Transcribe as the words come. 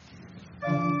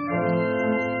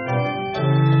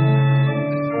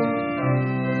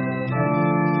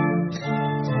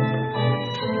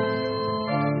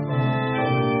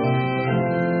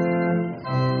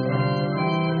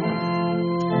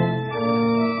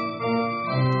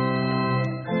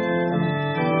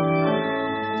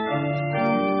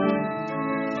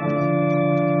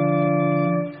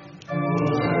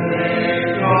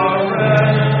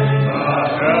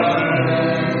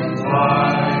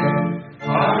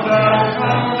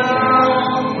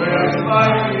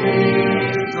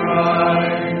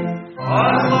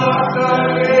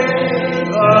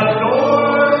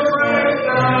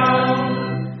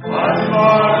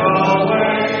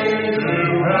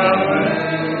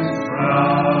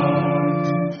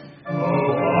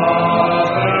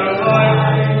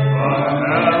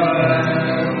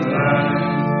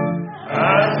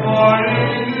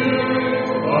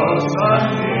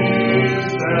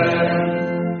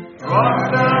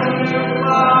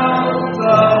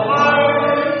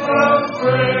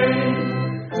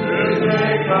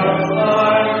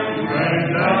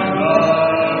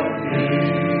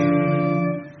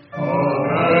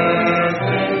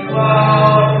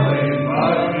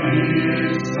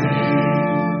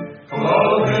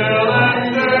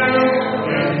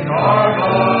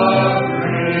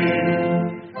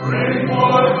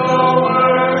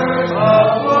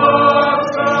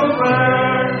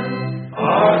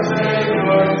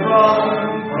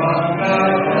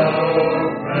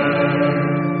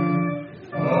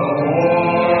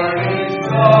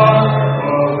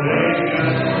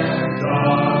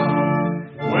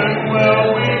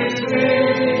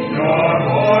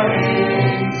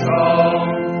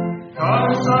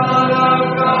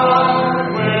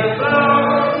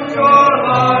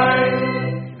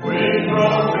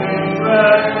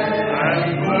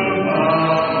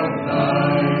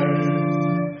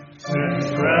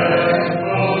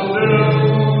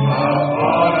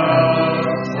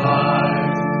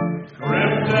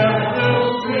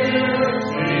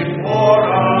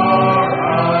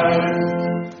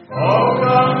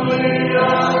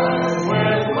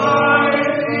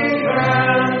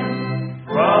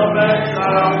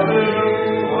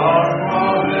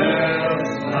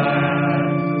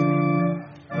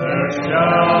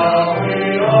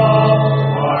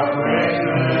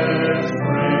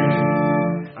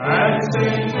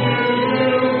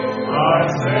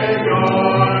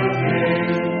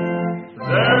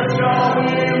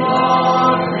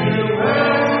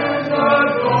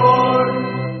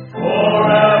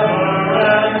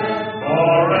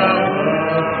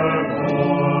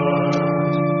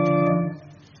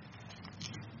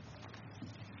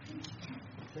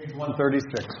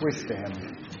1036. We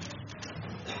stand.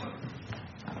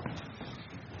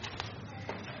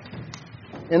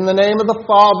 In the name of the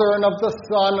Father, and of the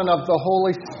Son, and of the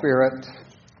Holy Spirit.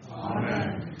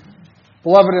 Amen.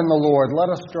 Beloved in the Lord, let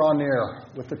us draw near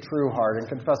with a true heart and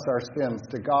confess our sins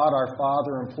to God our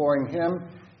Father, imploring Him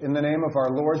in the name of our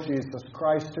Lord Jesus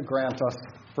Christ to grant us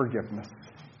forgiveness.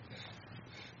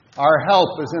 Our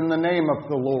help is in the name of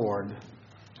the Lord.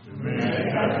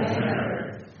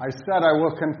 I said, I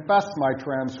will confess my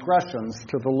transgressions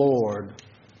to the Lord.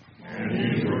 And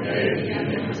He forgave the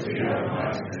iniquity of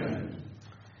my sin.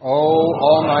 O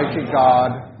Almighty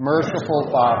God, merciful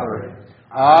Father,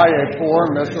 I, a poor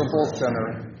miserable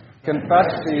sinner,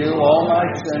 confess to you all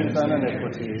my sins and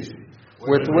iniquities,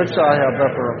 with which I have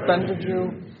ever offended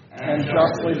you, and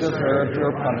justly deserved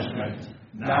your punishment,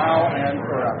 now and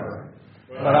forever.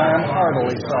 But I am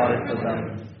heartily sorry for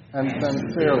them, and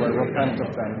sincerely repent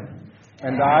of them.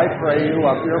 And I pray you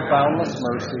of your boundless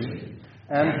mercy,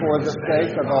 and for the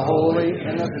sake of the holy,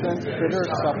 innocent, bitter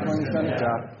sufferings and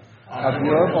death of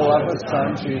your beloved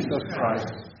Son, Jesus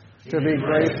Christ, to be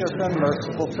gracious and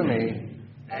merciful to me,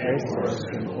 a poor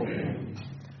sinful being.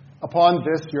 Upon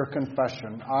this, your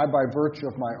confession, I, by virtue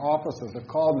of my office as a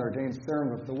called and ordained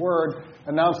servant of the Word,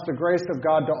 announce the grace of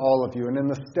God to all of you, and in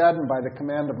the stead and by the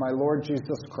command of my Lord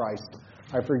Jesus Christ,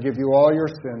 I forgive you all your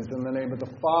sins in the name of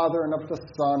the Father, and of the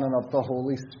Son, and of the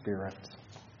Holy Spirit.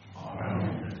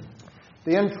 Amen.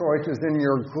 The introit is in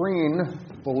your green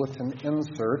bulletin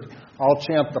insert. I'll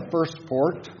chant the first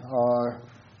port,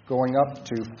 going up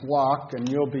to flock, and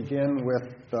you'll begin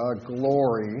with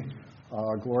glory.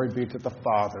 Glory be to the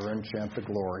Father, and chant the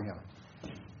glory.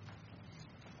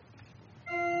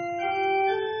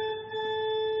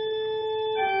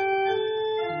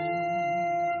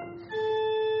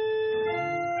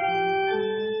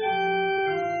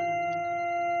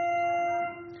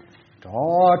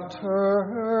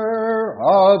 Daughter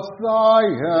of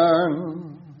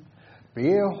Zion,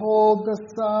 behold the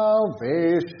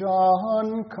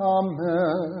salvation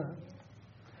cometh.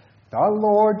 The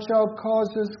Lord shall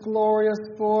cause His glorious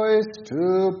voice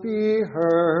to be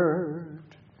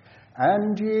heard,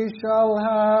 and ye shall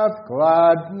have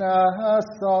gladness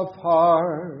of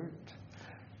heart.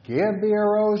 Give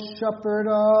ear, O shepherd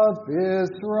of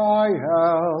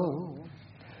Israel,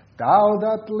 thou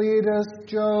that leadest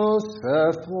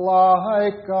Joseph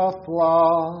like a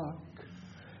flock.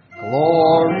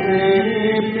 Glory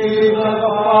be to the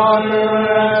Father,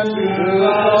 and to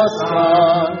the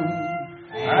Son,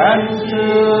 and to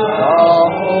the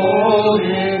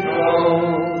Holy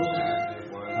Ghost,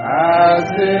 as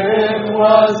it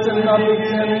was in the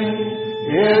beginning,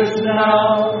 is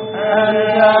now, and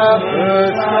ever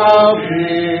shall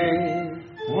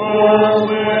be, world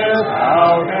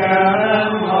without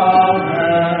end.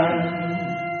 Amen.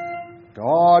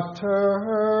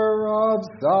 Daughter of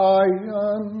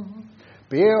Zion,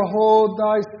 behold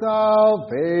thy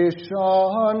salvation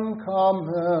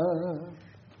cometh.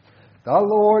 The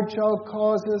Lord shall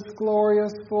cause His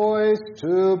glorious voice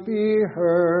to be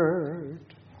heard,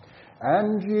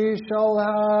 and ye shall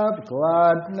have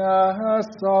gladness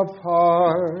of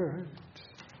heart.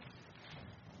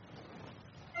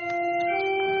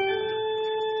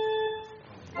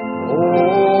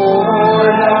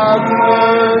 Lord, have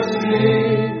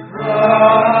mercy.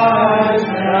 Christ,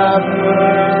 have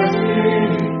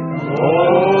mercy.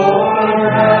 Lord,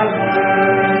 have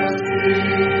mercy.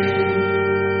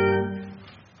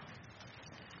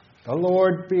 The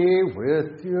Lord be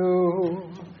with you.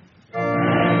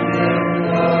 And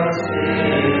with your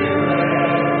spirit.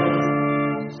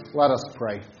 Let us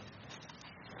pray.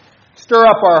 Stir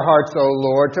up our hearts, O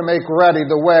Lord, to make ready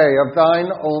the way of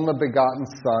thine only begotten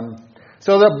Son,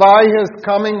 so that by His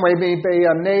coming we may be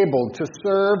enabled to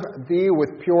serve Thee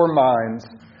with pure minds.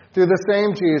 Through the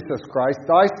same Jesus Christ,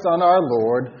 Thy Son, our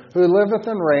Lord, who liveth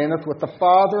and reigneth with the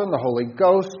Father and the Holy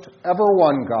Ghost, ever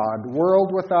one God,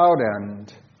 world without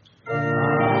end.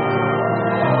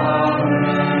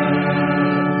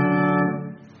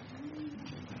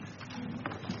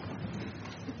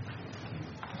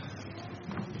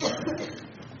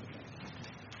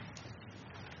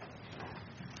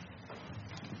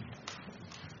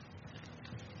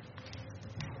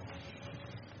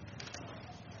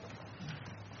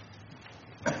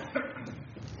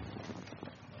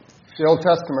 The Old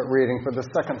Testament reading for the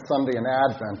second Sunday in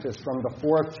Advent is from the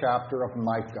 4th chapter of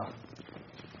Micah.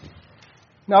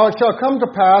 Now it shall come to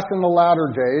pass in the latter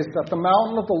days that the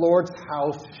mountain of the Lord's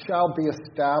house shall be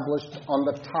established on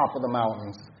the top of the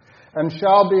mountains, and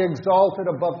shall be exalted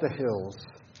above the hills,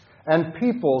 and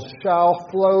peoples shall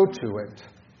flow to it.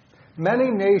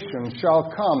 Many nations shall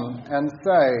come and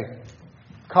say,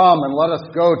 Come and let us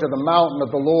go to the mountain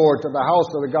of the Lord, to the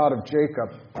house of the God of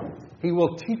Jacob. He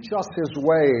will teach us his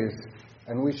ways,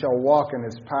 and we shall walk in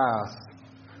his paths.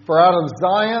 For out of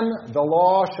Zion the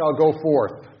law shall go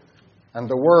forth, and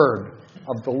the word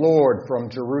of the Lord from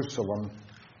Jerusalem.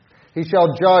 He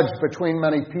shall judge between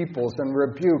many peoples and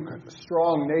rebuke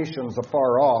strong nations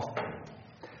afar off.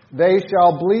 They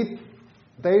shall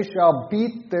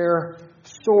beat their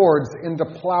swords into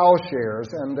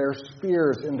plowshares and their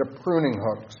spears into pruning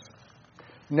hooks.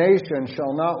 Nation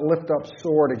shall not lift up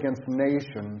sword against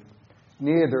nation,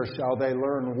 neither shall they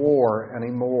learn war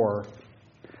any more.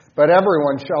 But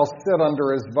everyone shall sit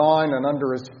under his vine and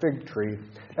under his fig tree,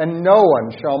 and no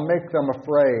one shall make them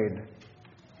afraid.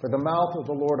 For the mouth of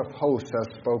the Lord of hosts has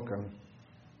spoken.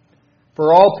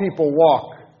 For all people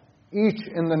walk, each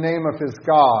in the name of his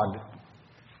God,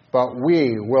 but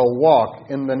we will walk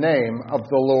in the name of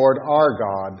the Lord our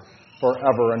God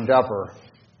forever and ever.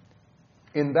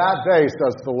 In that day,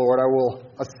 says the Lord, I will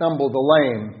assemble the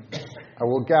lame, I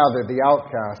will gather the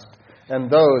outcast, and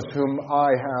those whom I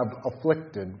have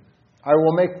afflicted. I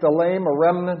will make the lame a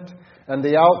remnant, and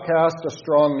the outcast a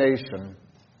strong nation.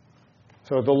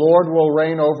 So the Lord will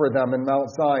reign over them in Mount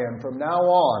Zion from now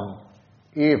on,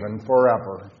 even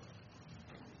forever.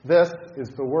 This is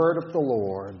the word of the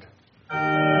Lord.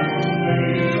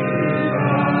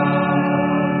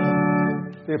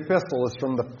 The epistle is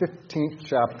from the 15th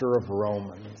chapter of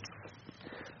Romans.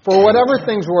 For whatever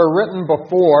things were written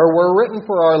before were written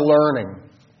for our learning,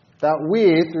 that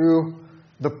we, through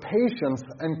the patience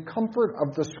and comfort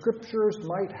of the Scriptures,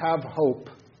 might have hope.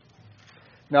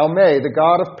 Now may the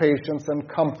God of patience and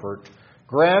comfort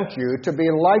grant you to be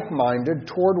like-minded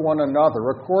toward one another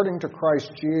according to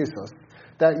Christ Jesus,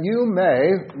 that you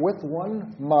may, with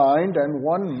one mind and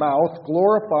one mouth,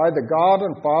 glorify the God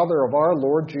and Father of our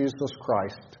Lord Jesus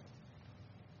Christ.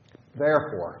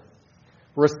 Therefore,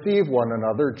 receive one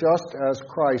another just as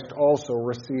Christ also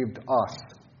received us,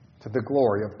 to the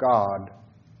glory of God.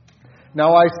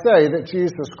 Now I say that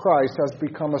Jesus Christ has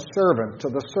become a servant to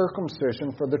the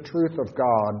circumcision for the truth of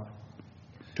God,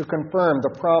 to confirm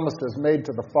the promises made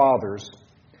to the fathers,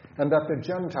 and that the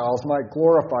Gentiles might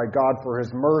glorify God for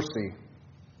his mercy,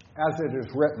 as it is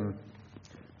written,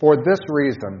 For this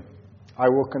reason I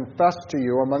will confess to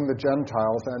you among the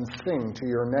Gentiles and sing to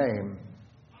your name.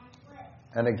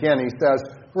 And again he says,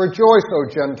 Rejoice, O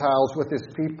Gentiles, with his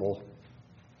people.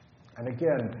 And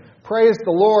again, praise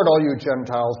the Lord, all you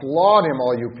Gentiles. Laud him,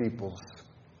 all you peoples.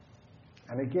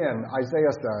 And again,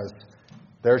 Isaiah says,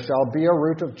 There shall be a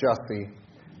root of Jesse,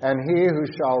 and he who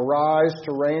shall rise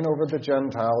to reign over the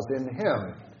Gentiles, in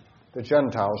him the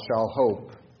Gentiles shall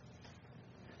hope.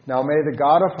 Now may the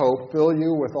God of hope fill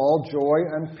you with all joy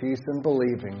and peace in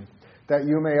believing, that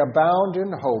you may abound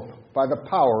in hope by the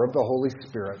power of the Holy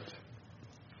Spirit.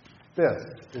 This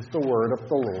is the word of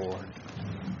the Lord.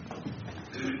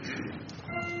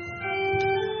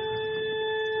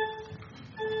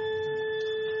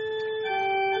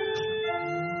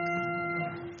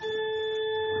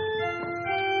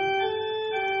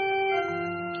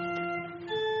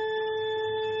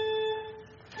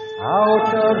 Out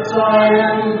of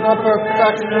Zion, the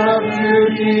perfection of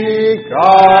beauty,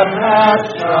 God hath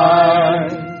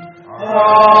shined.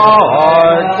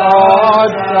 Our God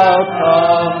shall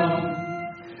come.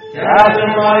 Gather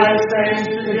my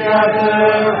saints together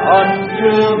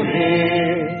unto me,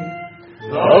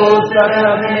 those that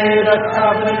have made a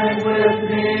covenant with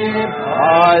me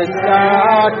by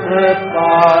sacrifice.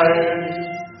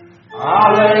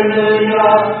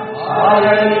 Alleluia,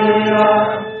 alleluia.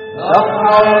 The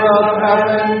power of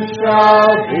heaven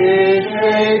shall be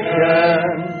shaken,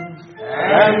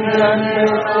 and then they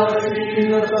shall see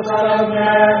the Son of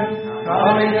Man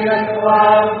coming in a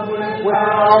cloud with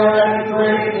power and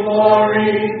great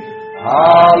glory.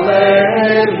 Alleluia.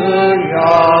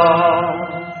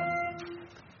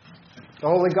 The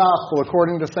Holy Gospel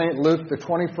according to St. Luke, the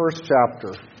 21st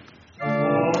chapter.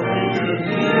 Glory to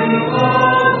you, O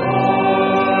Lord.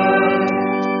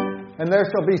 And there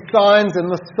shall be signs in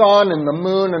the sun, in the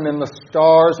moon, and in the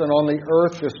stars, and on the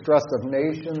earth distress of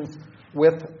nations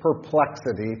with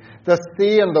perplexity, the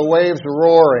sea and the waves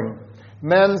roaring,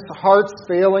 men's hearts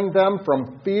failing them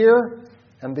from fear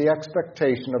and the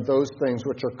expectation of those things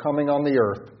which are coming on the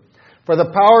earth. For the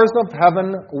powers of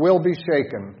heaven will be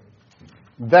shaken.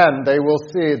 Then they will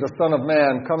see the Son of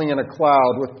Man coming in a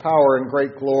cloud with power and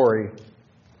great glory.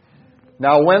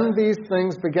 Now when these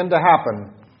things begin to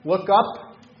happen, look up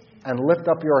and lift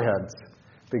up your heads,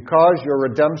 because your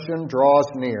redemption draws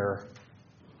near.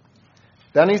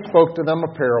 Then he spoke to them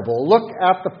a parable. Look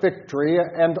at the fig tree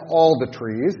and all the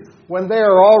trees. When they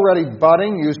are already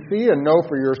budding, you see and know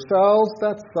for yourselves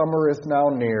that summer is now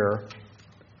near.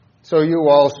 So you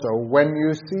also, when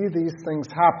you see these things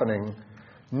happening,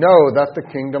 know that the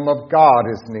kingdom of God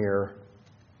is near.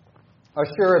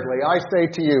 Assuredly, I say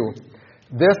to you,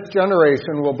 this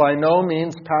generation will by no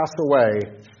means pass away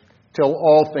till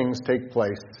all things take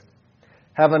place.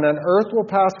 Heaven and earth will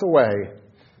pass away,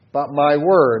 but my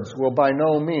words will by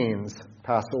no means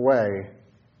pass away.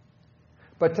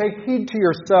 But take heed to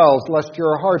yourselves, lest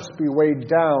your hearts be weighed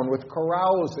down with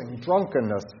carousing,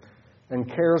 drunkenness, and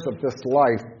cares of this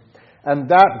life, and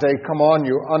that day come on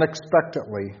you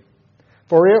unexpectedly.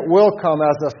 For it will come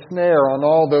as a snare on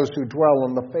all those who dwell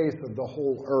on the face of the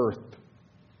whole earth.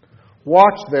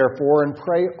 Watch, therefore, and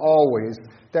pray always,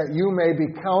 that you may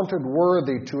be counted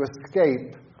worthy to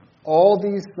escape all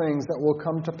these things that will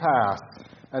come to pass,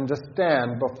 and to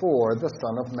stand before the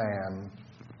Son of Man.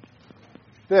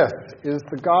 This is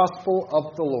the gospel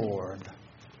of the Lord.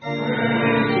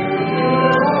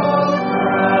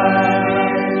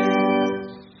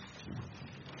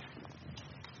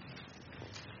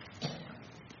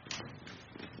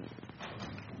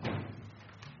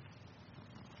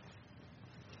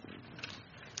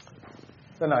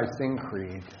 The Nicene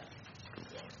Creed.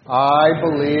 I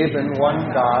believe in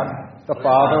one God, the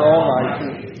Father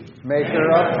Almighty, maker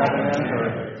of heaven and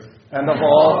earth, and of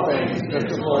all things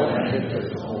visible and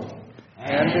invisible,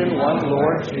 and in one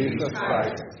Lord Jesus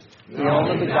Christ, the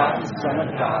only begotten Son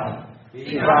of God,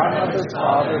 begotten of his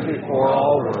Father before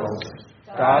all worlds,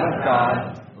 God of God,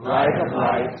 light of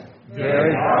light,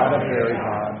 very God of very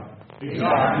God,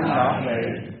 begotten, not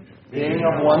made, being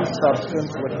of one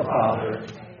substance with the Father,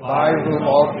 by whom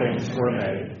all things were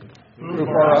made, who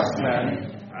for us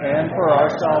men, and for our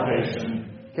salvation,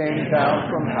 came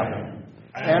down from heaven,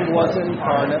 and was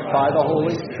incarnate by the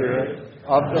Holy Spirit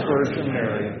of the Virgin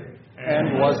Mary,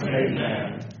 and was made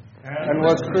man, and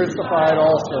was crucified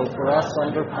also for us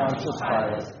under Pontius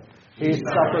Pilate. He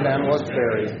suffered and was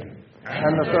buried,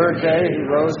 and the third day he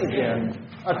rose again,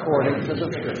 according to the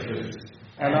Scriptures,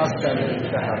 and ascended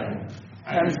into heaven,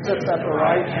 and sits at the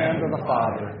right hand of the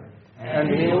Father.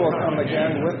 And he will come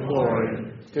again with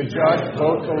glory to judge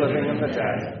both the living and the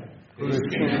dead, whose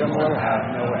kingdom will have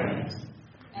no end.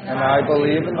 And I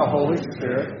believe in the Holy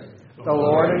Spirit, the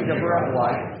Lord and giver of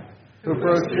life, who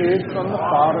proceeds from the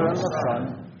Father and the Son,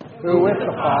 who with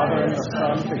the Father and the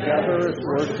Son together is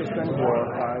worshipped and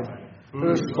glorified,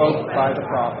 who spoke by the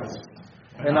prophets.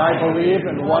 And I believe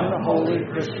in one holy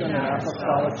Christian and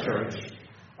apostolic church.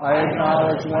 I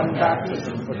acknowledge one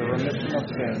baptism for the remission of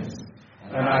sins,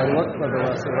 and I look for the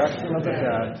resurrection of the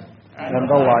dead and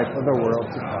the life of the world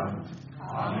to come.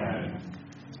 Amen.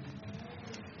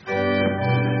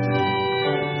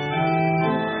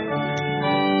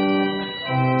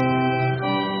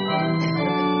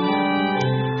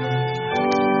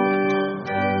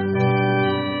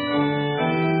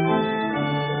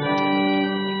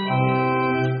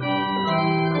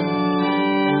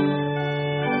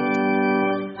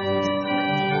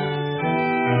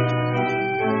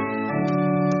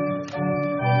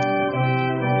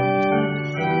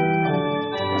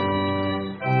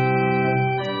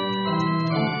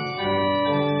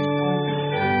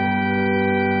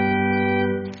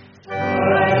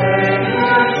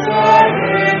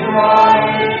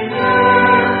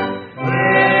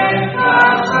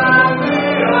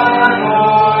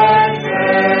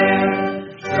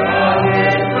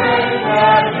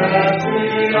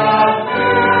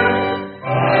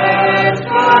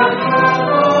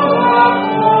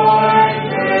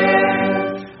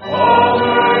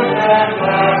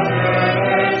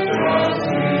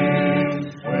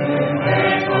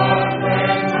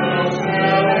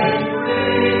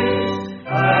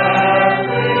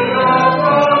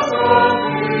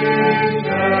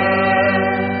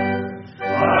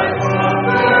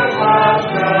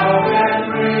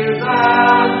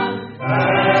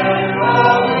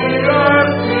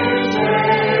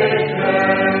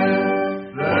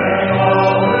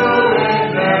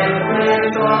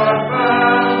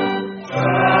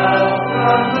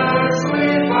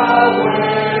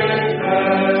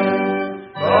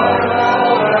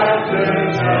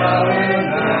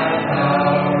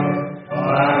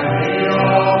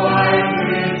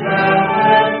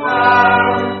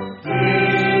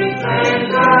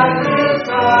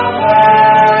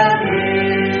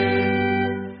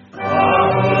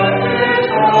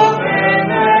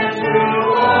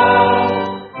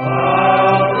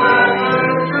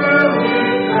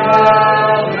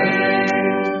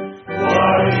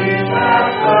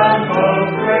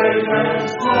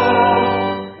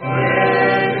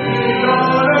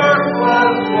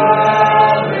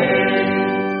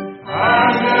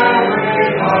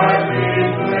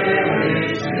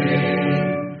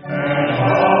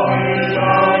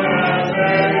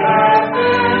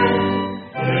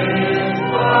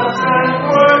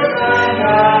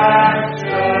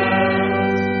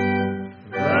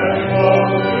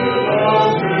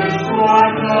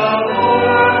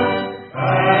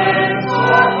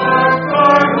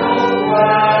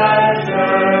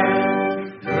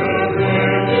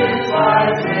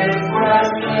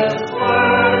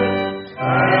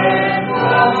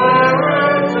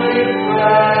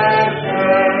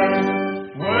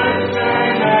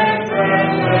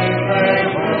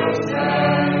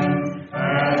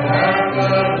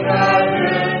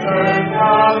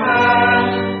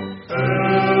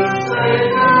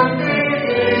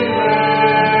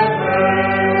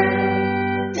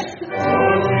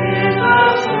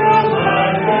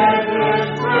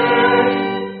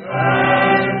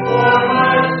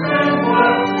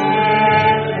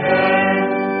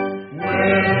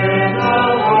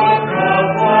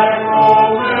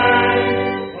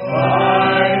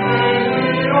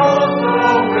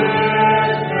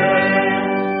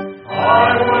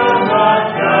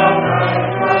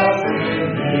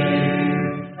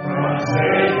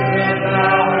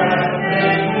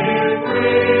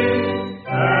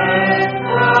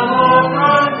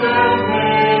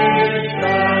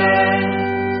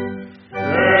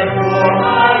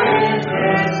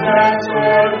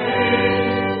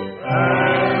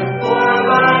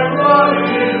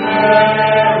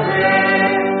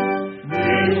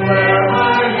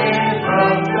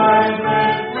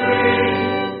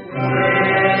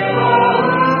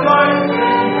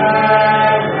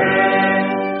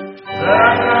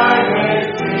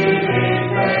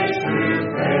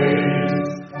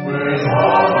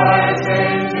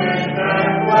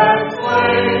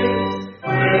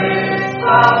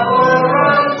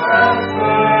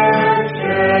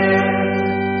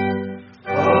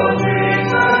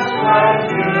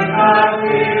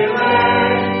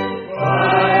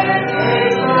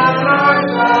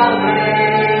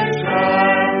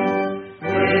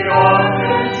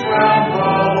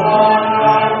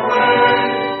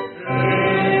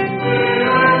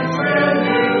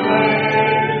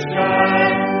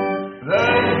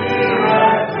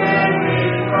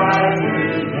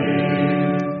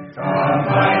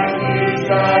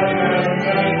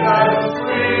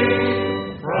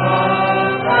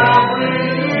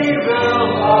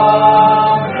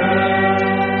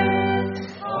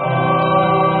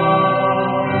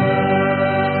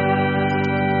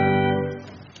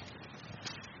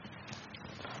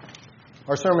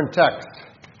 sermon text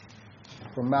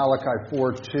from Malachi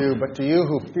 4:2, but to you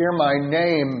who fear my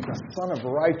name, the Son of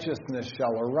Righteousness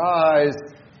shall arise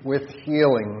with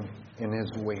healing in his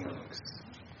wings.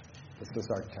 This is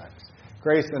our text.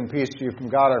 Grace and peace to you from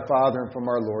God our Father and from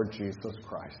our Lord Jesus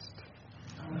Christ.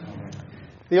 Amen.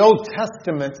 The Old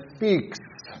Testament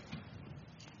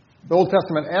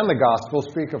and the Gospel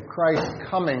speak of Christ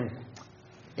coming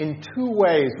in two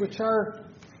ways, which are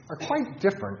quite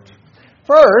different.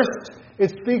 First,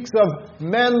 it speaks of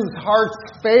men's hearts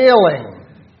failing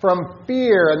from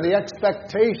fear and the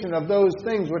expectation of those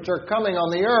things which are coming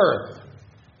on the earth.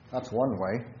 That's one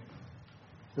way.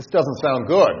 This doesn't sound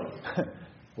good.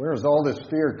 Where's all this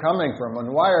fear coming from?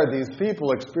 And why are these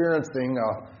people experiencing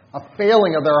a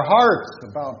failing of their hearts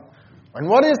about and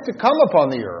what is to come upon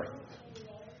the earth?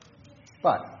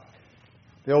 But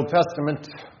the Old Testament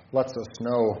lets us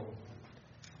know,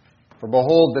 for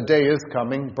behold, the day is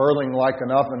coming, burning like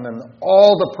an oven, and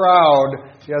all the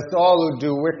proud, yes, all who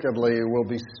do wickedly, will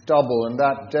be stubble, and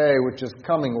that day which is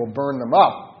coming will burn them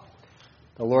up.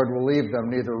 The Lord will leave them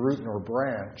neither root nor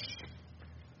branch.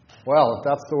 Well, if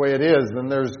that's the way it is, then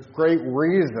there's great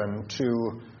reason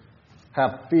to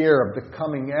have fear of the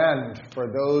coming end for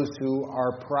those who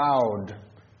are proud,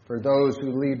 for those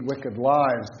who lead wicked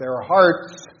lives. Their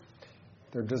hearts,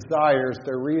 their desires,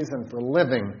 their reason for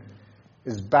living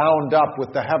is bound up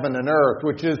with the heaven and earth,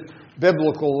 which is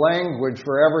biblical language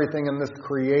for everything in this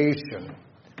creation.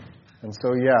 And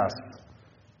so, yes,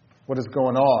 what is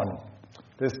going on?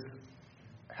 This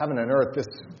heaven and earth, this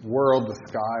world, the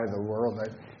sky, the world,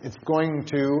 it's going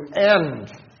to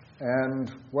end.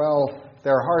 And, well,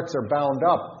 their hearts are bound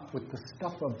up with the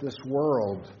stuff of this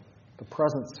world, the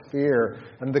present sphere.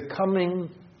 And the coming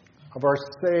of our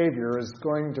Savior is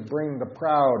going to bring the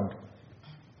proud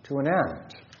to an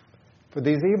end. For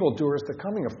these evildoers, the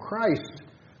coming of Christ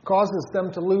causes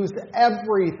them to lose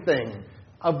everything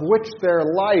of which their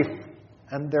life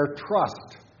and their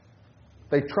trust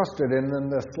they trusted in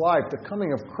this life. The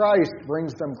coming of Christ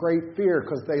brings them great fear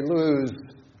because they lose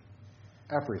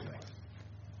everything.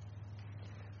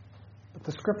 But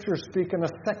the Scriptures speak in a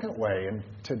second way in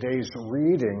today's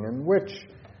reading, in which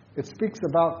it speaks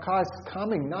about Christ's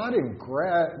coming not in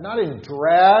dread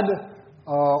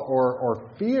or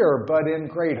fear, but in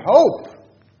great hope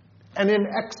and in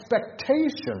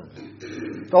expectation.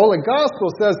 The Holy Gospel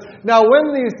says, now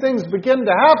when these things begin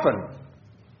to happen,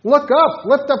 look up,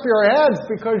 lift up your heads,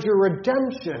 because your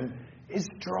redemption is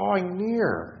drawing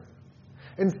near.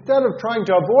 Instead of trying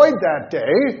to avoid that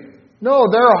day,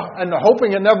 and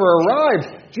hoping it never arrives,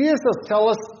 Jesus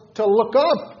tells us to look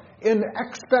up in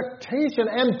expectation,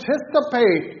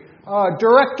 anticipate,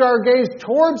 direct our gaze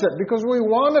towards it because we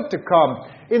want it to come.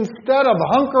 Instead of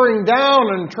hunkering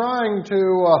down and trying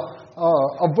to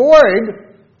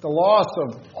avoid the loss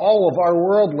of all of our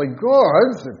worldly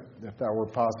goods, if that were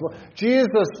possible,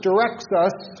 Jesus directs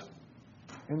us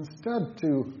instead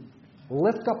to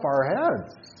lift up our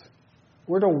heads.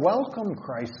 We're to welcome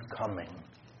Christ's coming.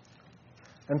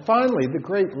 And finally, the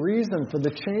great reason for the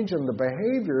change in the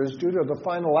behavior is due to the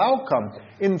final outcome.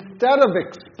 Instead of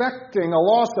expecting a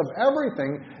loss of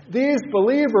everything, these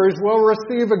believers will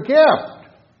receive a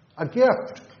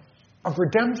gift of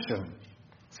redemption,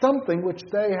 something which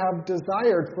they have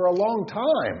desired for a long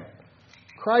time.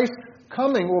 Christ's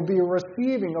coming will be a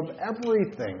receiving of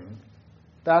everything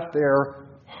that their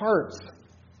hearts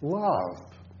love.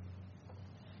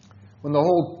 When the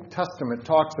Old Testament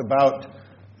talks about,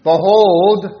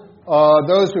 behold,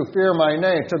 those who fear my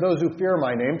name, to those who fear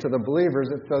my name, to the believers,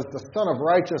 it says, the Son of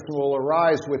Righteousness will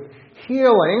arise with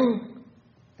healing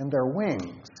in their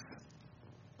wings.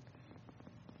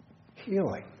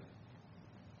 Healing.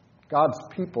 God's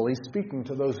people, he's speaking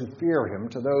to those who fear him,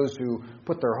 to those who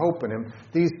put their hope in him.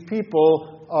 These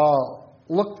people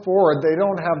look forward. They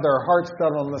don't have their hearts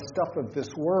set on the stuff of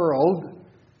this world.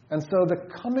 And so the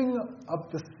coming of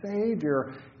the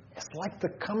Savior is like the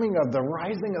coming of the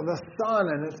rising of the sun,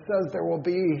 and it says there will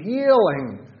be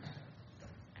healing.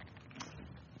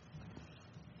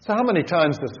 So how many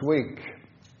times this week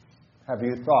have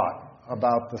you thought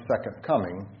about the second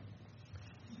coming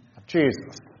of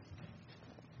Jesus?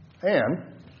 And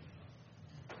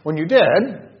when you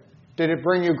did it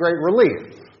bring you great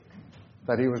relief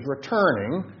that he was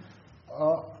returning?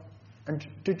 And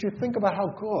did you think about how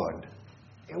good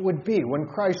it would be when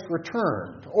Christ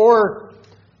returned? Or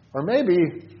maybe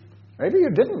you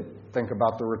didn't think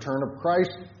about the return of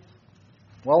Christ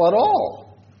well at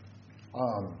all.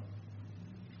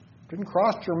 Didn't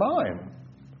cross your mind.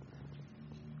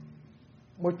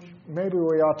 Which maybe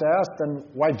we ought to ask then,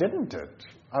 why didn't it?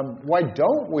 Why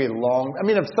don't we long? I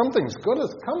mean, if something's good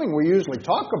is coming, we usually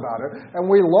talk about it, and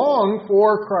we long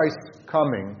for Christ's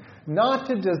coming. Not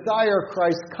to desire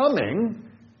Christ's coming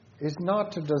is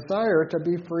not to desire to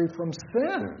be free from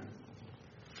sin.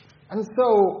 And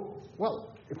so,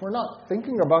 well, if we're not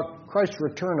thinking about Christ's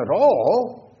return at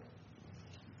all,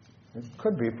 it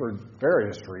could be for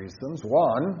various reasons.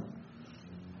 One,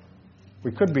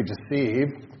 we could be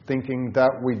deceived, thinking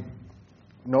that we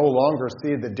no longer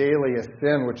see the daily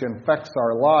sin which infects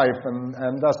our life,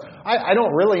 and thus, I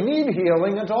don't really need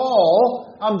healing at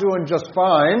all. I'm doing just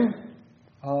fine.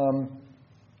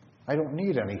 I don't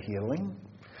need any healing.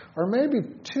 Or maybe,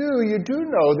 two, you do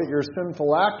know that your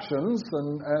sinful actions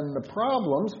and the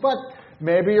problems, but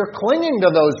maybe you're clinging to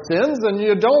those sins and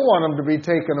you don't want them to be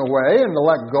taken away and to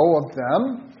let go of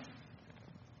them.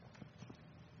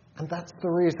 And that's the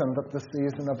reason that the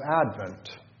season of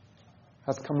Advent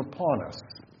has come upon us.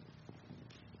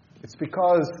 It's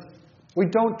because we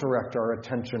don't direct our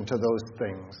attention to those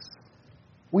things.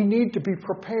 We need to be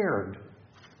prepared.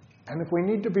 And if we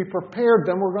need to be prepared,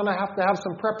 then we're going to have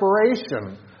some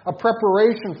preparation, a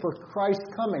preparation for Christ's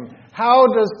coming. How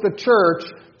does the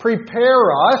church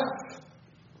prepare us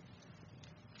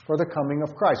for the coming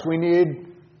of Christ? We need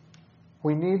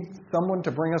someone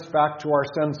to bring us back to our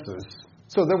senses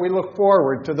so that we look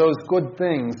forward to those good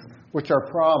things which are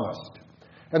promised.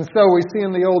 And so we see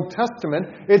in the Old Testament,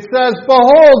 it says,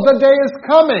 "Behold, the day is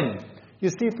coming." You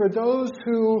see, for those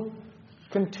who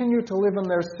continue to live in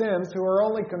their sins, who are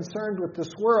only concerned with this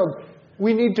world,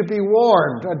 we need to be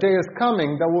warned. A day is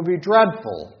coming that will be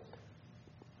dreadful.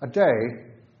 A day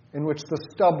in which the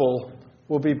stubble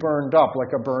will be burned up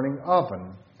like a burning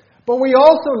oven. But we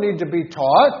also need to be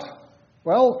taught,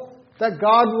 that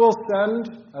God will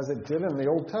send, as it did in the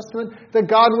Old Testament, that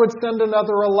God would send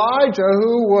another Elijah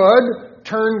who would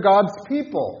turn God's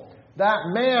people. That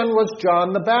man was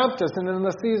John the Baptist. And in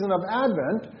the season of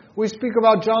Advent, we speak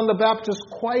about John the Baptist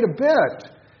quite a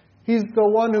bit. He's the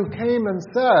one who came and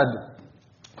said,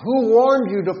 "Who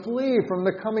warned you to flee from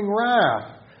the coming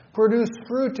wrath? Produce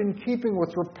fruit in keeping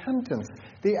with repentance.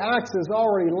 The axe is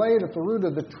already laid at the root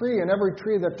of the tree, and every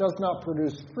tree that does not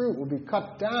produce fruit will be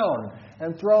cut down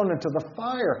and thrown into the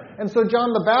fire." And so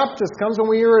John the Baptist comes and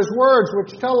we hear his words,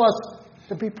 which tell us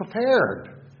to be prepared.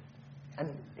 And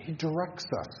he directs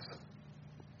us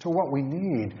to what we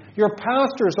need. Your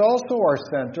pastors also are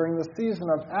sent during the season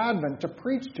of Advent to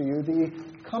preach to you the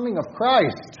coming of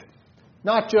Christ.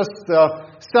 Not just the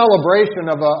celebration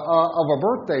of a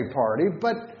birthday party,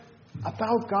 but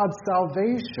about God's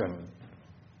salvation.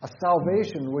 A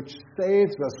salvation which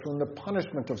saves us from the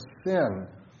punishment of sin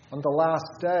on the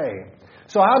last day.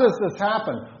 So how does this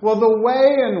happen? Well, the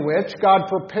way in which God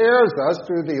prepares us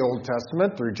through the Old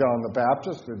Testament, through John the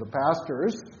Baptist, through the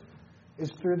pastors,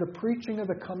 is through the preaching of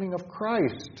the coming of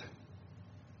Christ.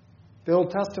 The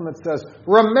Old Testament says,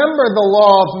 "Remember the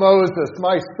law of Moses,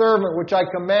 my servant, which I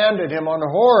commanded him on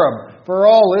Horeb for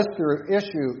all Israel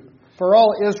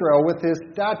with his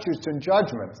statutes and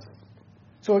judgments."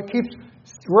 So it keeps,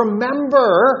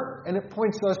 remember, and it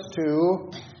points us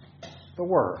to the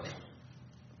Word.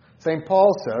 St.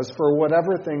 Paul says, "For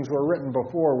whatever things were written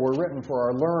before were written for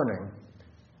our learning,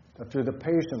 that through the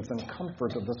patience and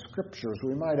comfort of the Scriptures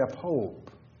we might have hope."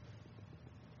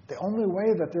 The only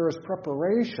way that there is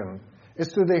preparation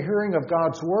is through the hearing of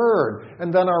God's Word,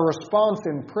 and then our response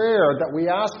in prayer that we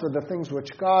ask for the things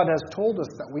which God has told us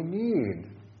that we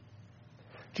need.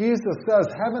 Jesus says,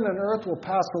 "Heaven and earth will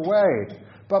pass away,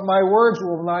 but my words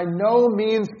will by no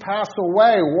means pass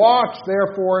away. Watch,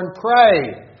 therefore, and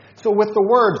pray." So with the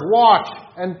words, watch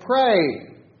and pray,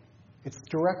 it's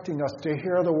directing us to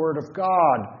hear the Word of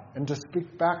God and to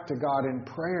speak back to God in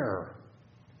prayer.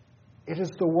 It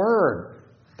is the Word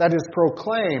that is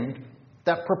proclaimed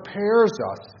that prepares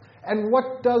us. And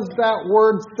what does that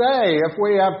Word say if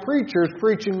we have preachers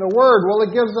preaching the Word? Well,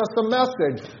 it gives us a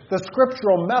message. The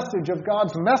scriptural message of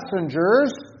God's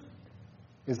messengers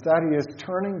is that He is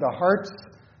turning the hearts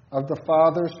of the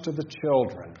fathers to the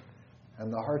children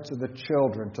and the hearts of the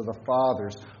children to the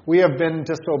fathers. We have been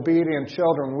disobedient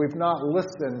children. We've not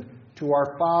listened to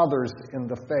our fathers in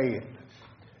the faith.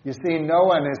 You see,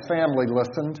 Noah and his family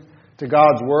listened to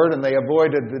God's Word, and they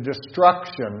avoided the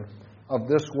destruction of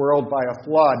this world by a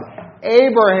flood.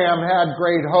 Abraham had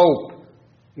great hope.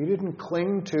 He didn't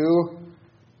cling to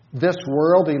this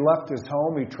world. He left his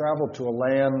home. He traveled to a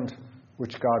land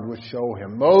which God would show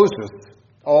him. Moses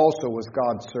also was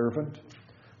God's servant,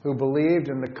 who believed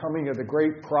in the coming of the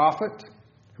great prophet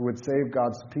who would save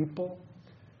God's people.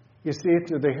 You see,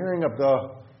 through the hearing of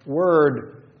the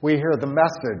Word, we hear the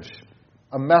message,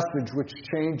 a message which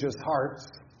changes hearts.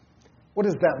 What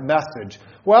is that message?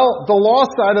 Well, the law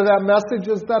side of that message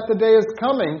is that the day is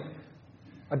coming,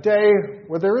 a day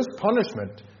where there is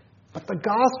punishment. But the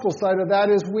gospel side of that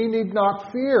is we need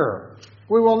not fear.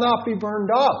 We will not be burned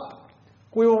up.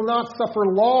 We will not suffer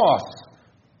loss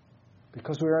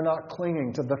because we are not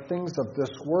clinging to the things of this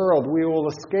world. We will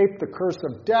escape the curse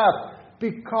of death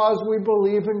because we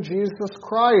believe in Jesus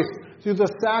Christ. Through the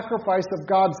sacrifice of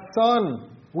God's Son,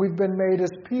 we've been made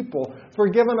His people.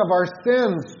 Forgiven of our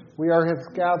sins, we are His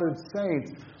gathered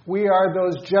saints. We are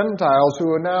those Gentiles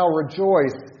who now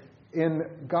rejoice in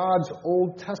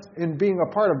in being a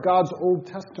part of God's Old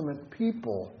Testament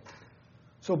people.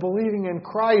 So believing in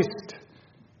Christ,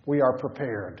 we are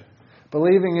prepared.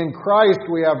 Believing in Christ,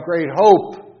 we have great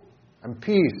hope and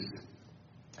peace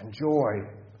and joy.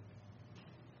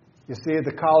 You see,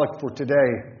 the collect for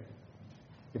today,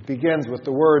 it begins with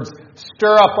the words,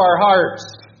 "Stir up our hearts."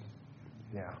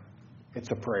 Yeah,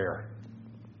 it's a prayer.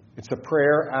 It's a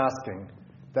prayer asking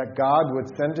that God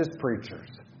would send His preachers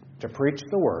to preach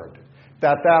the Word,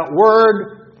 that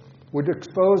Word would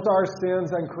expose our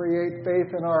sins and create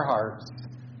faith in our hearts.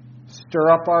 Stir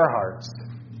up our hearts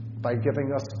by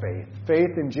giving us faith.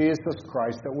 Faith in Jesus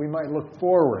Christ, that we might look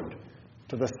forward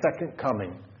to the second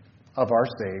coming of our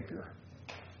Savior.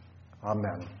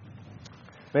 Amen.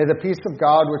 May the peace of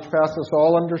God, which passes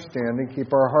all understanding,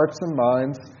 keep our hearts and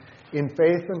minds in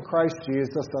faith in Christ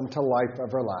Jesus unto life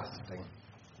everlasting.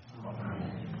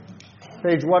 Amen.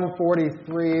 Page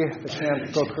 143, the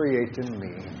canticle Create in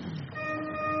Me.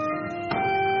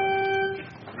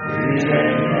 Create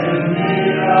in me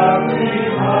a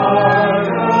clean heart,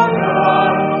 O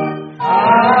God,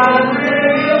 and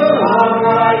renew a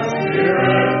right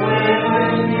spirit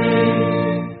within me.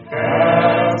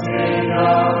 Cast me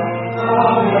not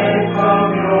away from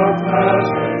your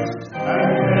presence,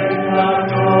 and take not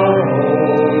your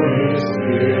Holy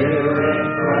Spirit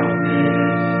from me.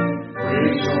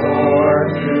 Restore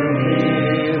to me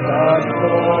the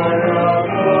joy of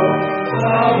your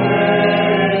salvation,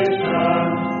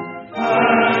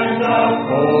 and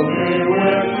uphold me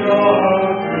with your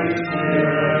free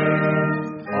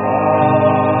Spirit.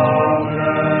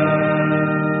 Amen.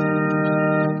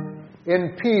 In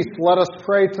peace, let us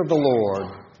pray to the Lord.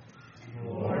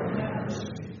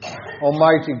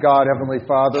 Almighty God, Heavenly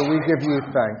Father, we give you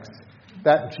thanks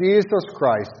that Jesus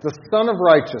Christ, the Son of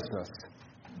righteousness,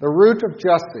 the root of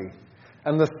Jesse,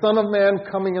 and the Son of Man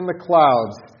coming in the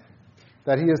clouds,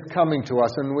 that He is coming to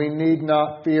us, and we need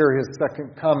not fear His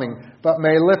second coming, but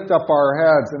may lift up our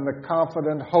heads in the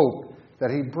confident hope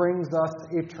that He brings us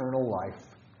eternal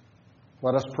life.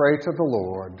 Let us pray to the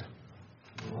Lord.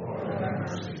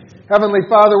 Heavenly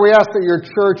Father, we ask that your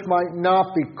church might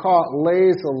not be caught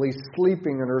lazily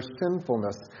sleeping in her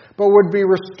sinfulness, but would be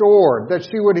restored, that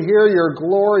she would hear your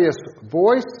glorious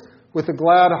voice with a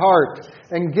glad heart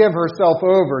and give herself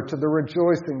over to the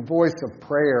rejoicing voice of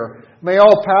prayer. May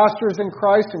all pastors in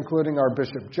Christ, including our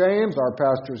Bishop James, our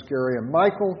pastors Gary and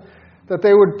Michael, that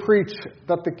they would preach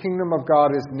that the kingdom of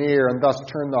God is near and thus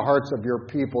turn the hearts of your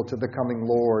people to the coming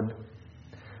Lord.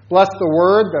 Bless the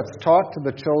word that's taught to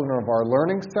the children of our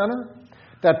learning center,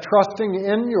 that trusting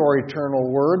in your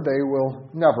eternal word, they will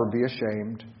never be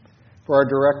ashamed. For our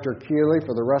director, Keeley,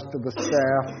 for the rest of the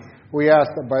staff, we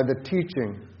ask that by the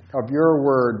teaching of your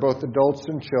word, both adults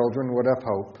and children would have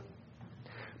hope.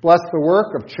 Bless the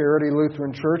work of Charity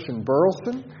Lutheran Church in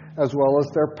Burleson, as well as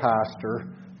their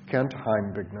pastor, Kent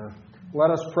Heimbigner.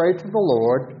 Let us pray to the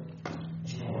Lord.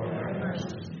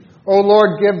 O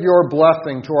Lord, give your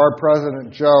blessing to our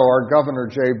President Joe, our Governor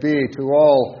J.B., to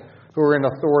all who are in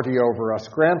authority over us.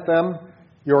 Grant them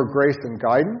your grace and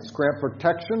guidance. Grant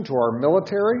protection to our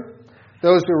military,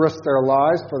 those who risk their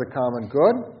lives for the common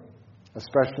good,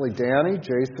 especially Danny,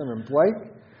 Jason, and Blake,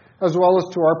 as well as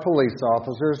to our police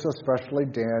officers, especially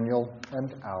Daniel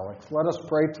and Alex. Let us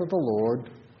pray to the Lord.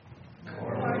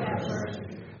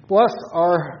 Bless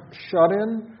our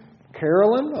shut-in,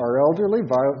 Carolyn, our elderly,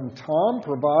 Violet and Tom.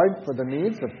 Provide for the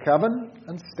needs of Kevin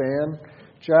and Stan,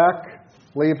 Jack,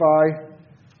 Levi,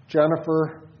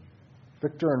 Jennifer,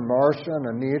 Victor and Marcia and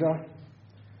Anita.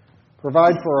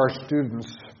 Provide for our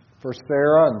students, for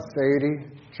Sarah and Sadie,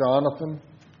 Jonathan,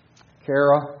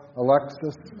 Kara,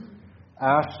 Alexis,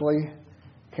 Ashley,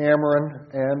 Cameron,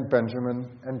 and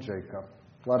Benjamin and Jacob.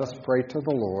 Let us pray to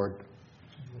the Lord.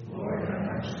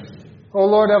 O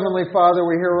Lord, Heavenly Father,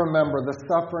 we here remember the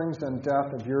sufferings and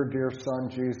death of your dear Son,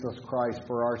 Jesus Christ,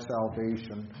 for our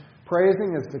salvation.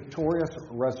 Praising his victorious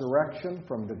resurrection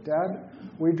from the dead,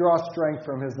 we draw strength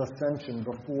from his ascension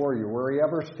before you, where he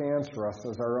ever stands for us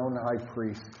as our own high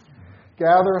priest.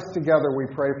 Gather us together, we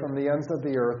pray, from the ends of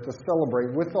the earth to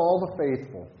celebrate with all the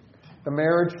faithful the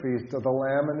marriage feast of the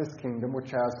Lamb and his kingdom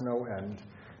which has no end.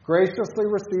 Graciously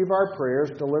receive our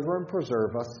prayers, deliver and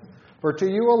preserve us. For to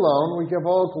you alone we give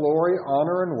all glory,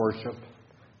 honor, and worship.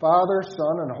 Father,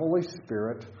 Son, and Holy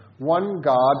Spirit, one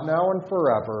God, now and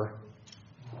forever.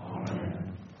 Amen.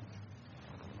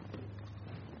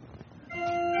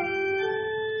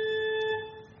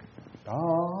 The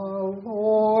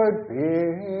Lord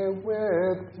be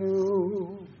with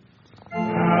you.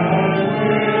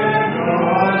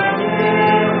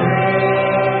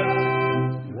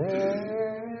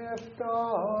 Lift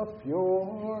up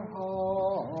your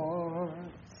hearts.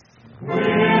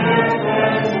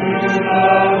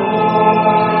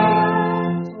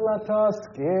 Let us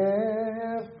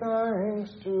give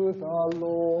thanks to the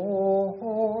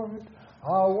Lord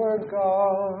our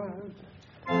God.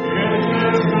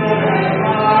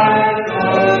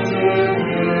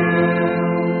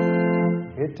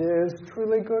 It is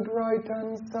truly good, right,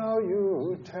 and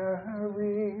salutary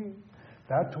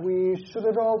that we should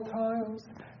at all times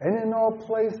and in all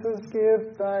places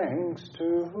give thanks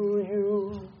to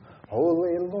you,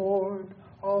 Holy Lord,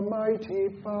 Almighty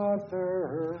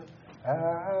Father,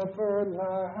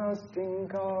 everlasting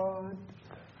God,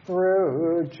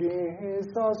 through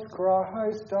Jesus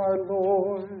Christ our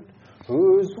Lord,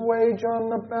 whose wage on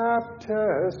the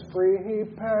Baptist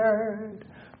prepared,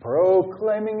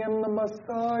 proclaiming him the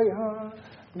Messiah,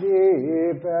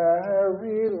 the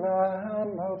very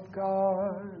Lamb of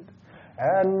God,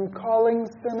 and calling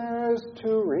sinners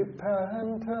to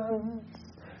repentance,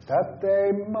 that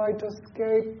they might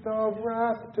escape the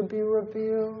wrath to be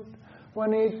revealed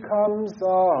when he comes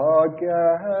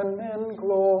again in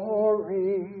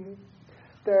glory.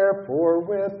 Therefore,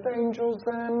 with angels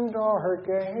and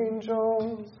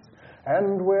archangels,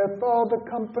 and with all the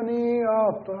company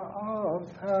of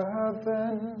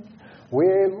heaven, we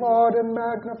laud and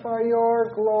magnify your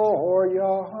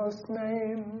glorious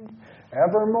name,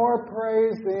 evermore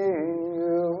praising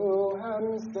you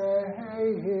and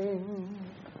saying,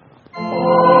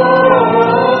 Holy,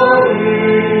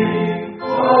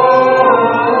 holy,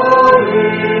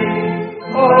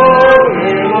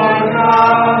 holy Lord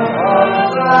God of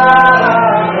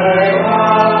Israel,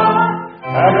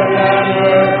 heaven and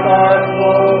earth are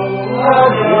full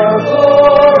of your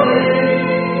glory.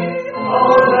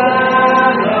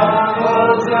 Hosanna,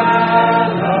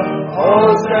 Hosanna,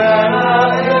 Hosanna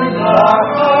in the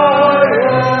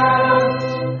highest.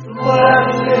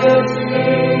 Blessed is he,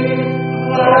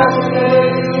 blessed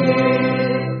is he,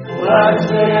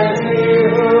 blessed is he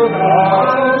who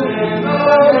comes in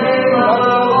the name of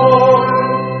the Lord.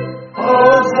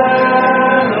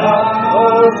 Hosanna,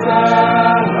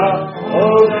 Hosanna,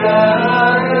 Hosanna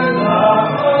in the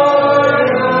highest.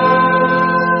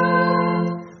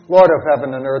 Lord of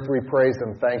heaven and earth, we praise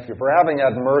and thank you for having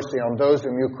had mercy on those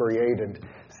whom you created,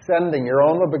 sending your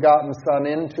only begotten Son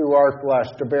into our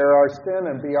flesh to bear our sin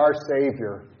and be our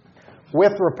Savior.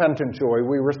 With repentant joy,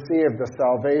 we receive the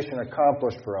salvation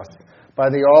accomplished for us by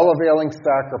the all-availing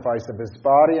sacrifice of his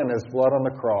body and his blood on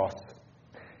the cross.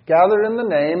 Gathered in the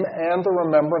name and the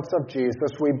remembrance of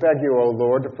Jesus, we beg you, O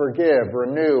Lord, to forgive,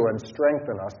 renew, and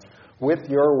strengthen us with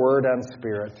your word and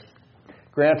spirit.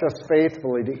 Grant us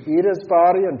faithfully to eat his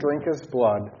body and drink his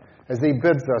blood, as he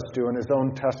bids us do in his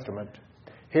own testament.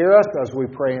 Hear us as we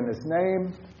pray in his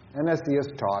name and as he has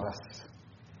taught us.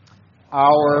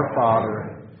 Our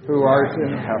Father, who art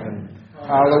in heaven,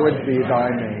 hallowed be thy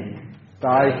name.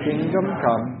 Thy kingdom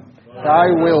come,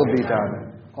 thy will be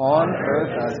done, on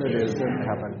earth as it is in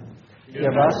heaven.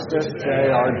 Give us this day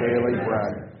our daily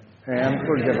bread, and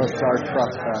forgive us our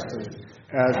trespasses,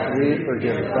 as we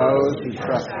forgive those who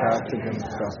trespass against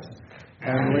us.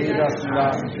 And lead us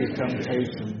not into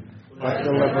temptation, but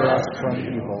deliver us from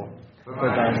evil. For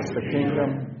thine is the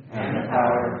kingdom, and the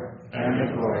power, and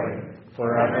the glory,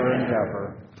 forever and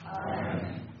ever.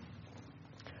 Amen.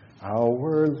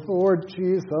 Our Lord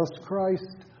Jesus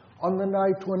Christ, on the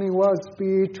night when he was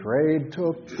betrayed,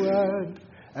 took bread,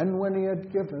 and when he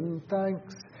had given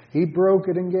thanks, he broke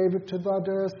it and gave it to the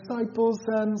disciples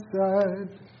and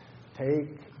said,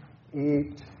 Take,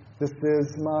 eat, this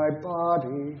is my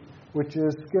body, which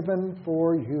is given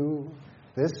for you.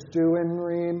 This do in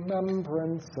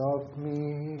remembrance of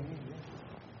me.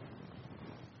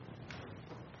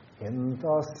 In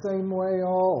the same way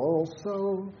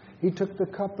also, he took the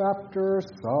cup after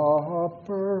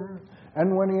supper,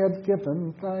 and when he had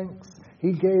given thanks,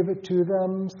 he gave it to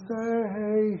them,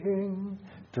 saying,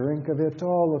 Drink of it,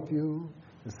 all of you.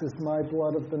 This is my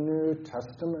blood of the New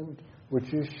Testament,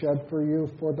 which is shed for you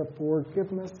for the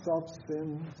forgiveness of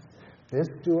sins. This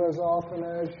do as often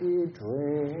as you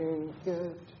drink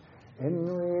it, in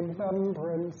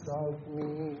remembrance of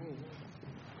me.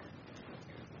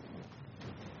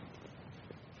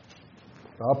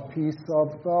 The peace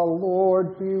of the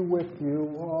Lord be with you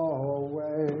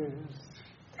always.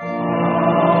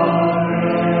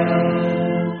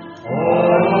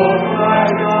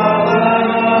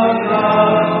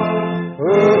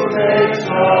 Who takes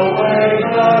away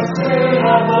the sin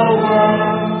of the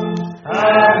world,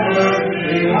 have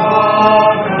mercy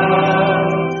on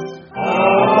us.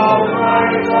 Oh,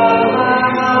 Christ, the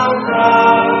Lamb of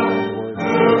God,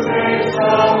 who takes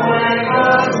away the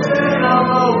sin of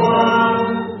the world,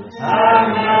 have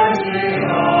mercy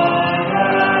on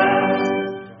us.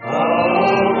 Oh,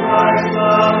 Christ,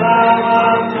 the Lamb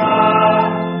of God,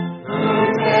 who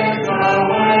takes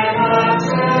away the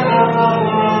sin of the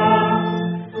world,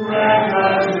 grant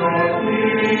us your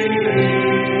peace.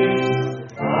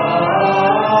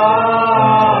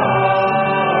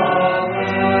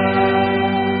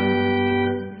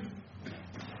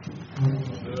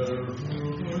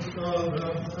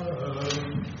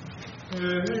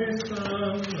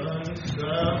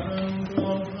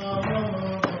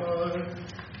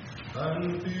 And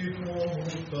behold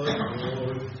the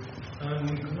joy and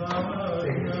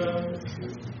gladness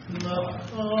that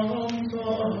comes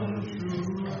unto you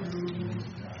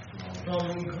from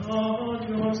God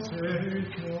your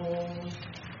Savior.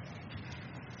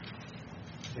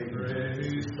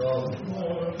 Praise the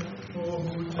Lord, O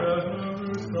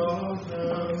Jerusalem.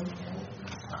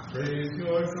 Praise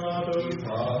your God, O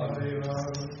Zion.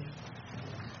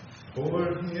 For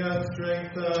he has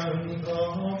strengthened the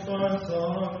hearts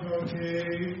of your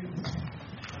king.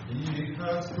 He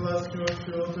has blessed your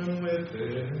children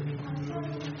within you.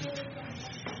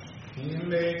 He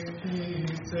makes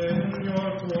peace in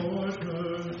your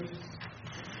borders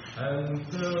and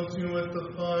fills you with the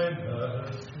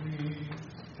finest wheat.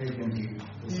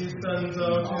 He sends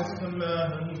out his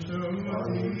command to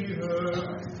the earth.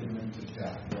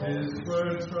 His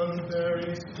words run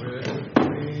very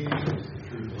swiftly.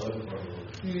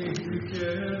 He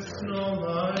gives snow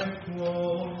like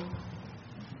wool.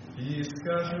 He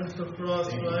scatters the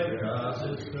frost like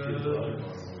ashes.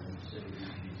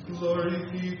 Glory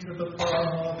be to the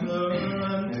Father,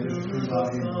 and to the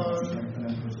Son,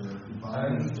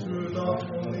 and to the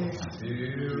Holy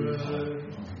Spirit,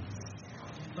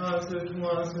 as it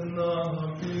was in the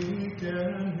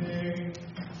beginning,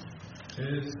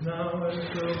 is now, and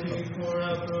will be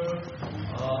forever.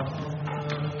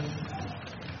 Amen.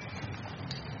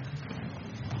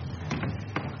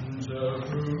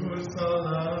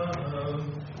 Jerusalem,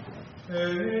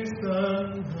 hasten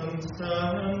and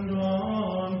stand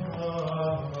on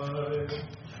high,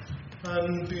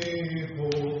 and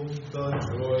behold the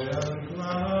joy and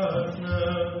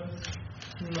gladness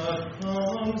that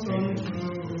comes unto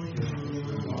you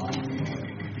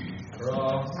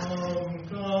from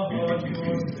God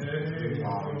your Savior.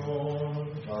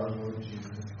 Our Lord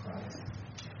Jesus Christ,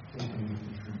 taking the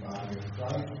true body of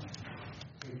Christ,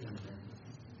 taking the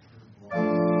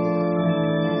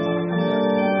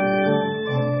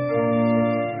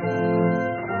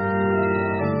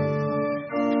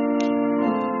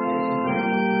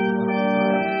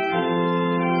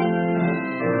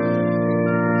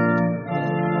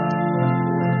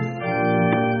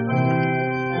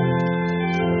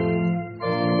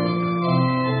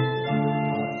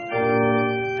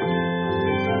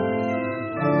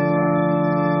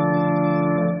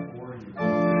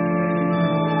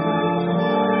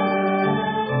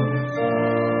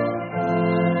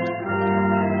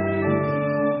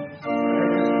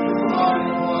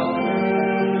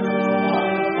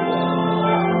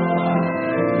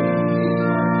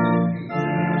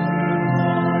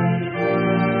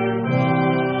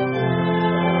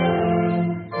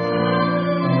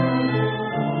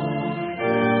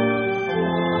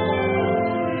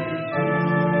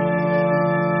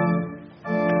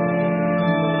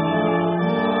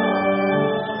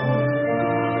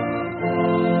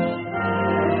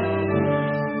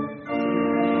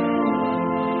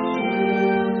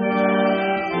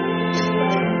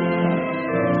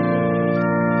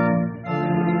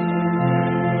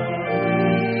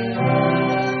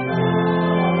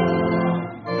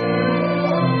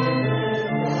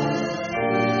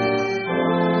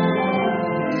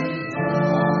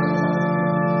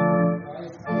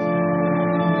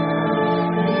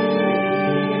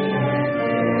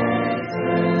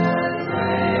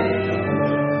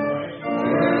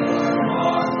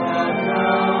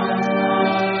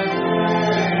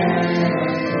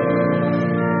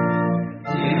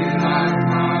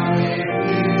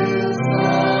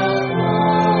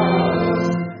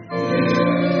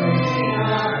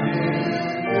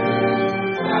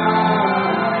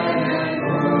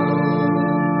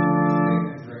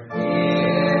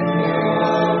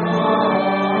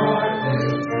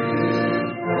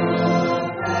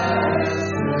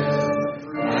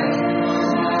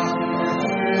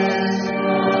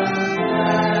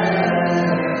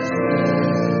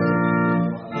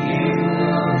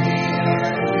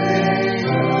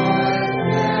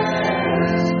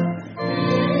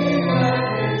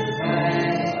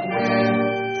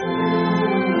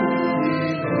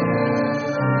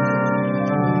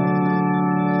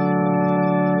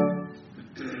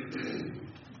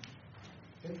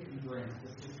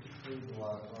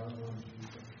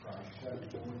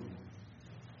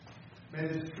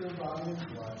your body and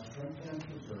blood, strengthen and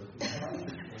preserve the body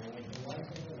and soul and the life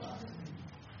of the life.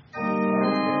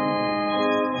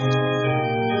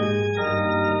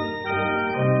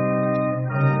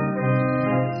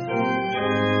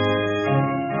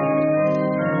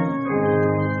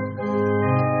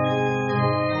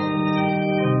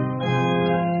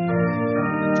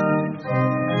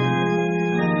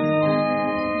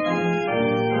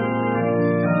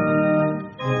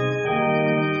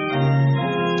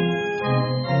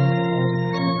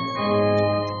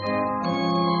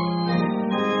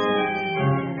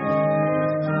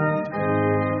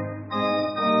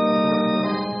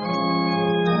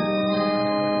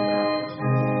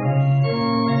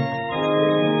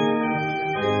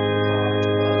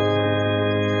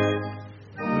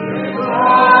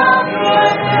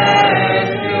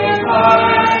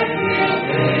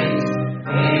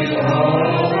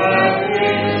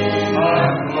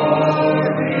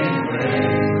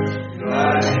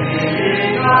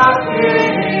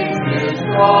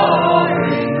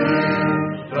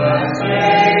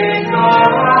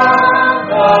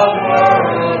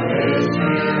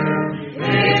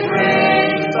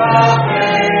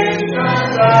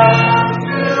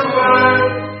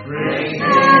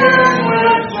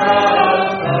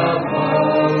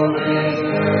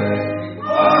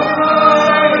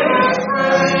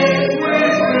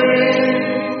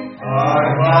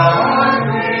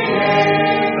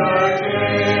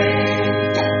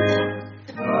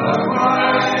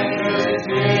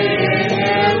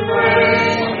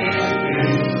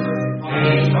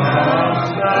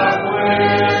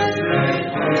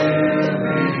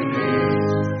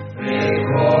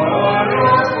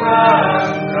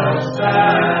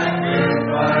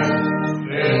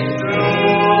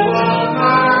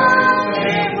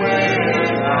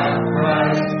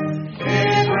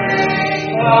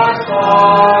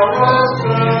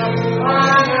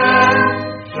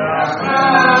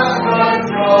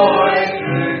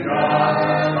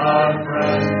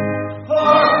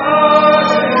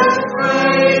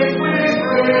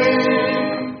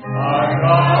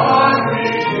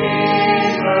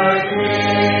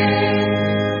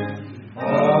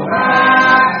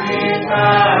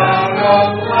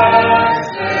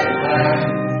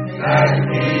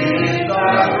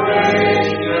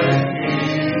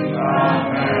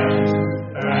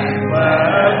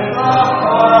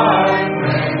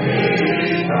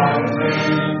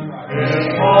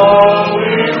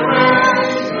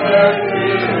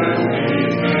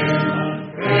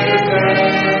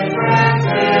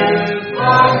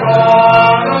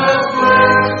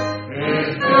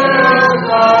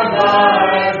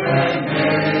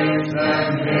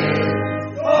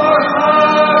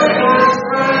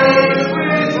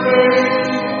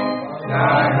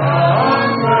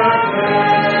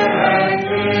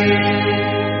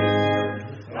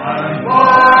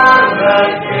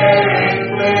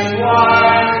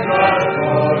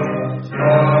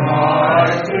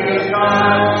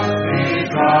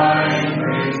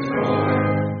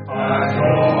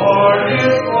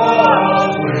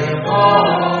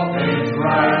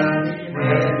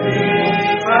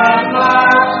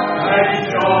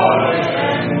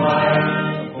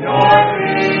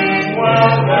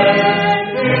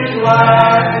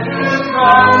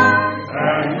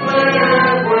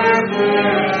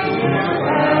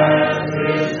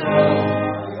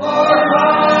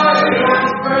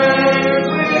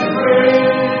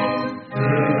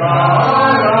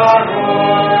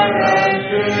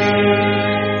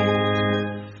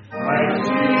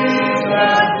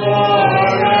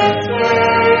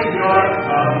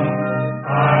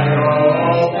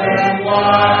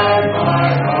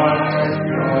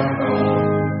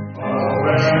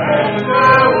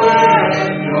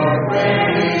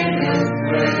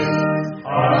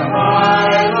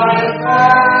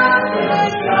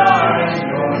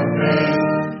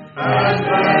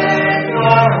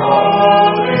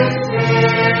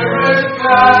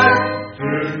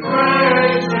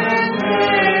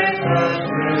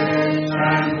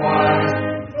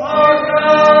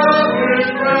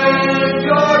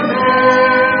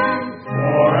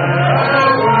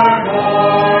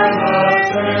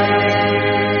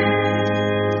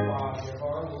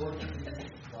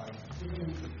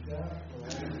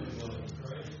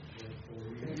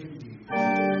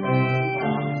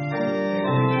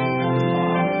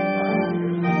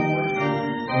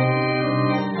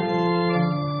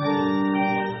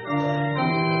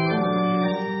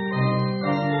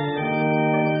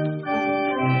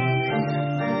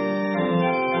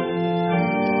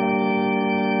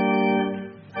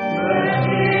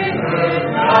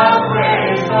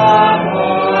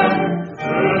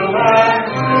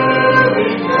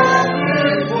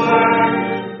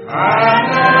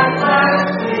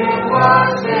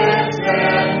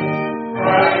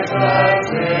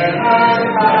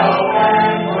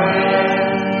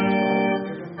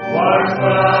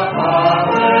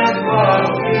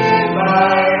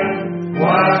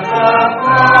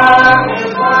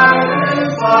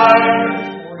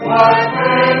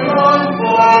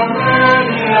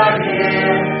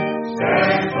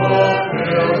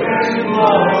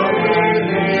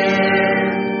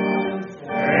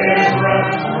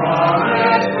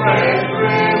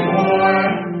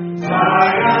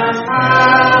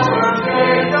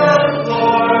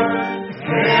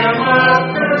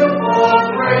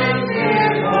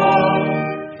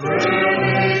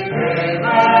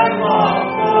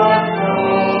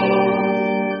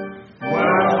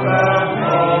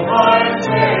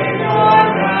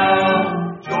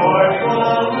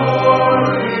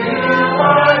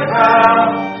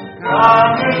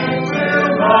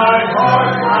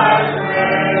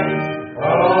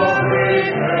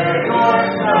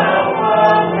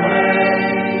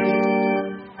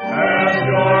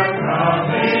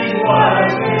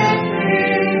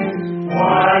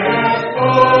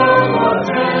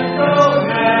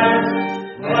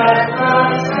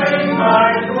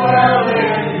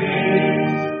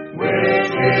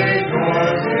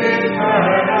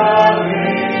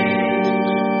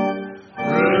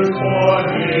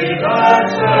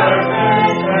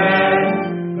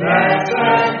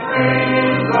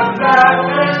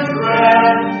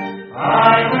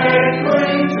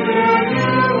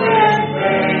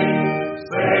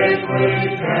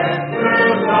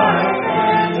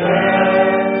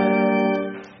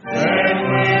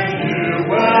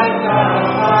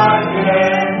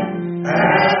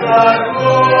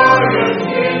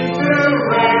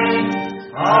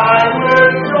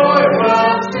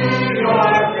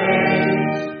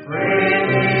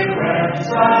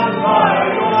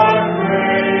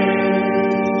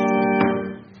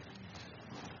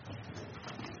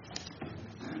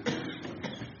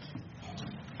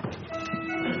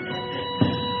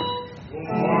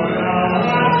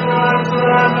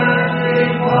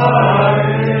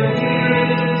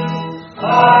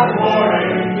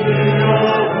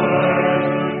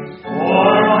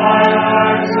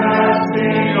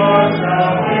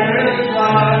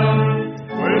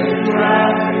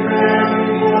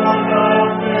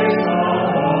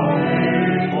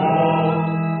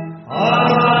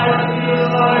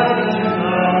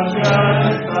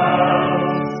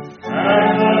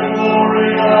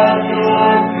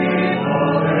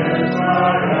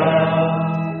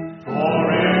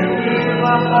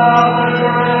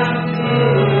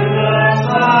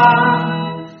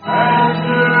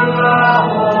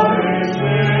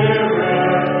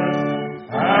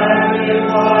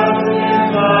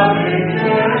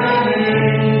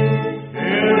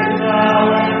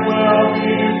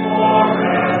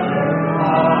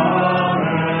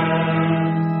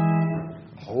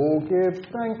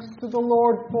 the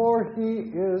Lord, for he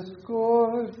is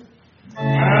good.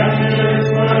 And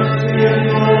his mercy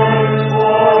endures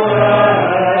forever.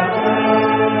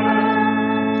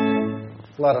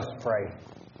 Let us pray.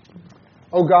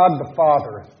 O God the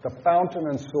Father, the fountain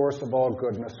and source of all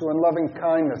goodness, who in loving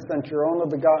kindness sent your only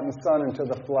begotten Son into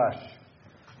the flesh,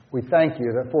 we thank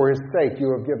you that for his sake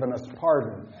you have given us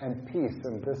pardon and peace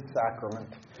in this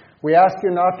sacrament. We ask you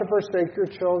not to forsake your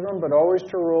children, but always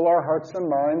to rule our hearts and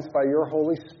minds by your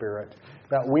Holy Spirit,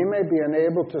 that we may be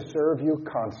enabled to serve you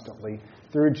constantly.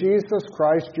 Through Jesus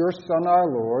Christ, your Son, our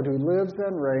Lord, who lives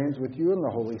and reigns with you in the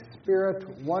Holy Spirit,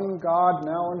 one God,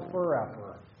 now and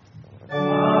forever.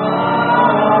 Amen.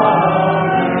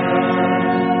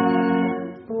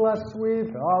 Bless we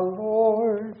the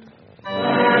Lord.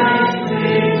 Thanks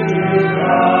be to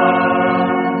God.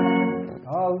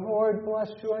 The Lord bless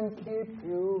you and keep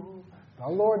you. The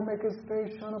Lord make his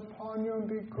face shine upon you and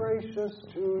be gracious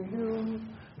to you.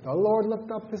 The Lord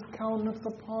lift up his countenance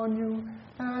upon you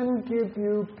and give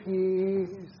you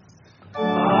peace.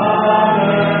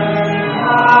 Amen.